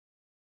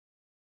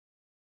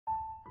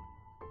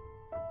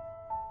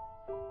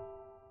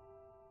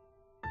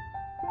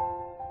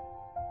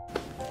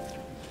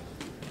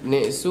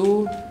Nek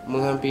Su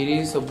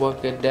menghampiri sebuah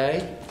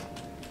kedai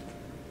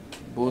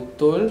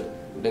botol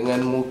dengan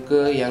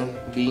muka yang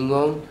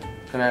bingung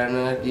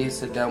kerana dia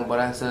sedang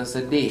berasa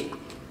sedih.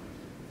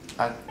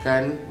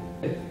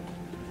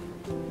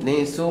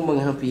 Nek Su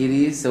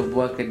menghampiri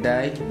sebuah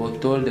kedai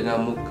botol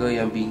dengan muka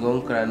yang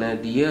bingung kerana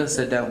dia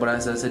sedang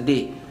berasa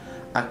sedih.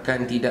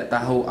 Akan tidak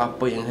tahu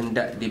apa yang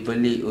hendak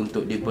dibeli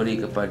untuk diberi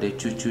kepada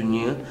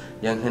cucunya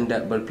yang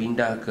hendak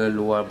berpindah ke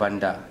luar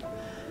bandar.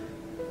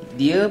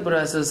 Dia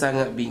berasa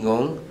sangat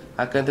bingung,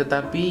 akan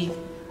tetapi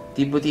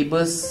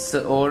tiba-tiba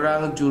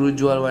seorang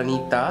jurujual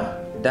wanita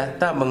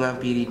datang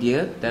menghampiri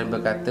dia dan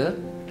berkata,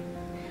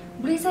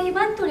 "Boleh saya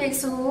bantu, Nek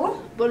Su?"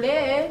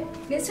 Boleh.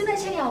 Nek Su nak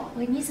cari apa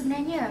ni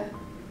sebenarnya?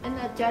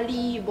 Nak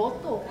cari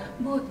botol.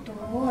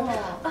 Botol?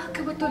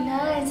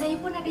 Kebetulan saya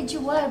pun ada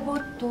jual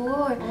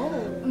botol.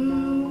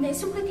 Nek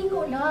Su boleh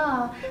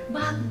tengoklah.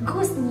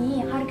 Bagus ni.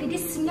 Harga dia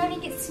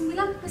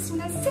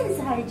RM9.99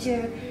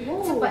 sahaja.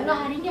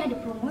 Sebablah hari ni ada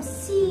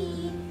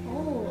promosi.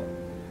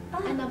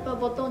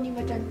 Nampak botol ni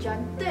macam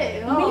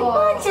cantik.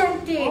 Memang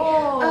cantik.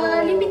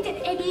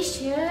 Limited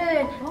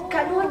edition.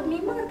 Kat luar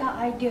memang tak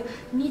ada.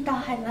 Ni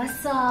tahan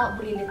lasak,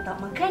 boleh letak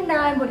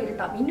makanan, boleh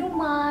letak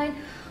minuman.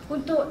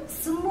 Untuk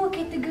semua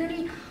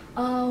kategori,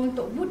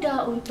 untuk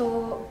budak,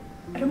 untuk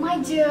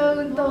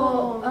remaja,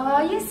 untuk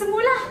ya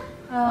semualah.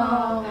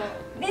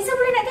 Nek Su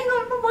boleh nak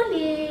tengok pun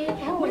boleh.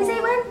 Boleh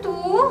saya bantu?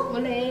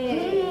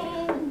 Boleh.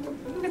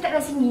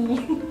 Letaklah sini.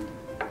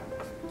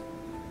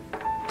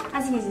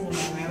 Sini.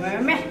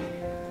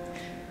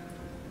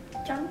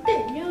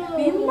 Cantiknya.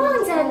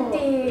 Memang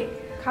cantik.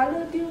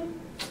 Color dia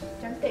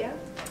cantik ah.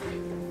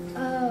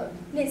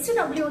 Nek Su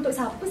nak beli untuk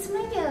siapa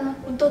sebenarnya?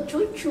 Untuk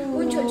cucu.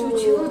 Untuk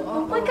cucu.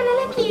 Perempuan ke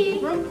lelaki?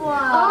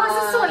 Perempuan.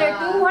 Sesuai lah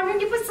tu. Warna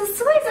dia pun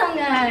sesuai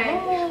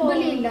sangat.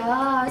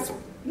 Bolehlah.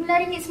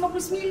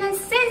 RM9.99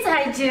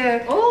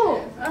 sahaja.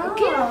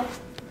 Okey lah.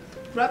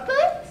 Berapa?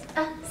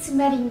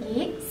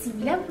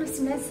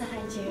 RM9.99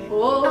 sahaja.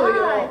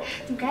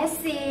 Terima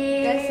kasih.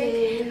 Terima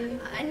kasih.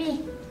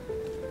 Ni.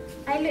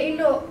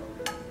 Elok-elok.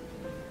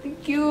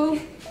 Thank you.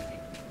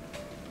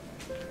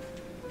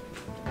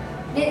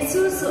 Nek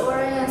Su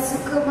seorang yang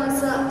suka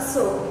masak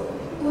sup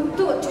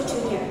untuk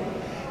cucunya.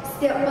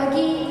 Setiap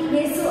pagi,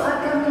 Nek Su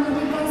akan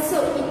menyediakan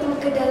sup itu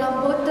ke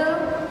dalam botol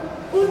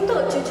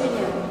untuk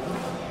cucunya.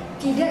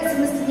 Tidak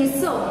semestinya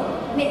sup,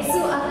 Nek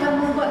Su akan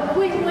membuat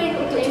kuih-kuih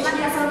untuk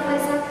cucunya sampai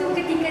satu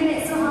ketika Nek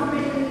Su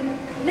ambil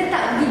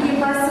letak gigi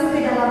palsu ke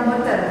dalam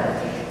botol.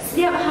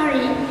 Setiap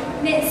hari,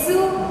 Nek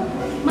Su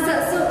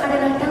masak sup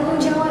adalah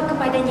tanggungjawab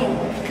kepadanya.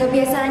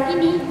 Kebiasaan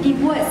ini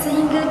dibuat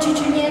sehingga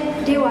cucunya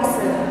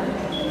dewasa.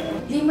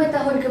 5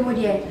 tahun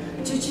kemudian,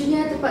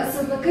 cucunya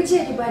terpaksa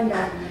bekerja di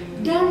bandar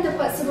dan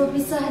terpaksa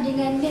berpisah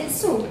dengan Nek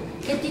Su.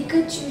 Ketika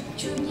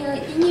cucunya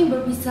ingin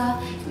berpisah,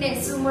 Nek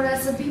Su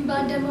merasa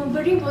bimbang dan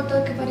memberi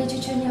botol kepada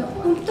cucunya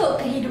untuk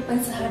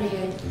kehidupan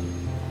seharian.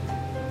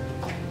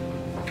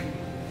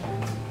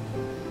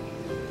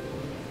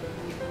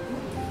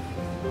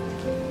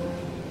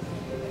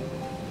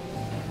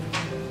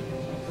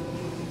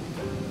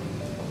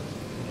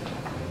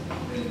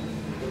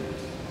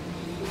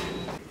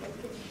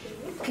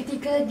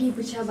 Ketika dia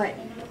bercabat,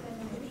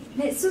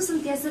 Nek Su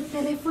sentiasa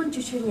telefon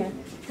cucunya,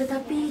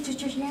 tetapi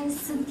cucunya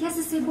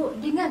sentiasa sibuk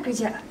dengan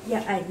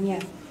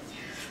kerjaannya.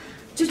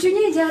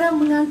 Cucunya jarang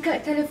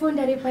mengangkat telefon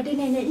daripada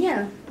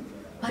neneknya.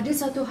 Pada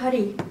suatu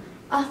hari,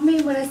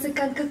 Ahmed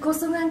merasakan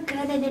kekosongan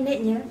kerana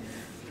neneknya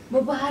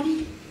beberapa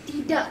hari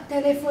tidak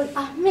telefon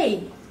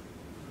Ahmed.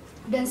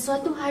 Dan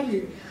suatu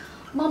hari,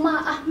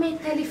 Mama Ahmed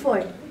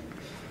telefon.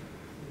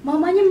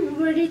 Mamanya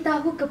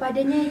memberitahu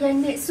kepadanya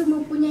yang Nek Su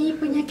mempunyai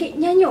penyakit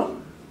nyanyuk.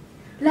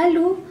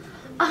 Lalu,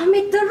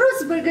 Ahmed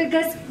terus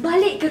bergegas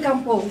balik ke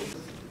kampung.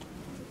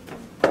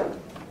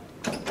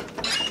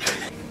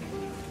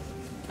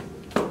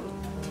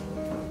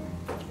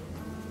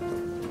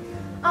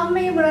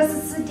 Ahmed merasa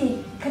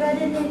sedih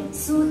kerana Nek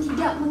Su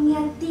tidak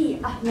mengingati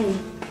Ahmed.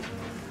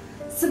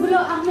 Sebelum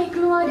Ahmed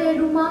keluar dari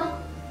rumah,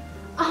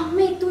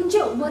 Ahmed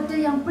tunjuk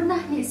botol yang pernah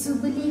Nek Su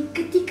beli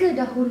ketika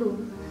dahulu.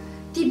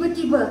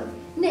 Tiba-tiba,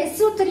 Nek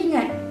Su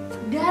teringat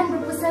dan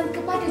berpesan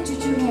kepada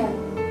cucunya.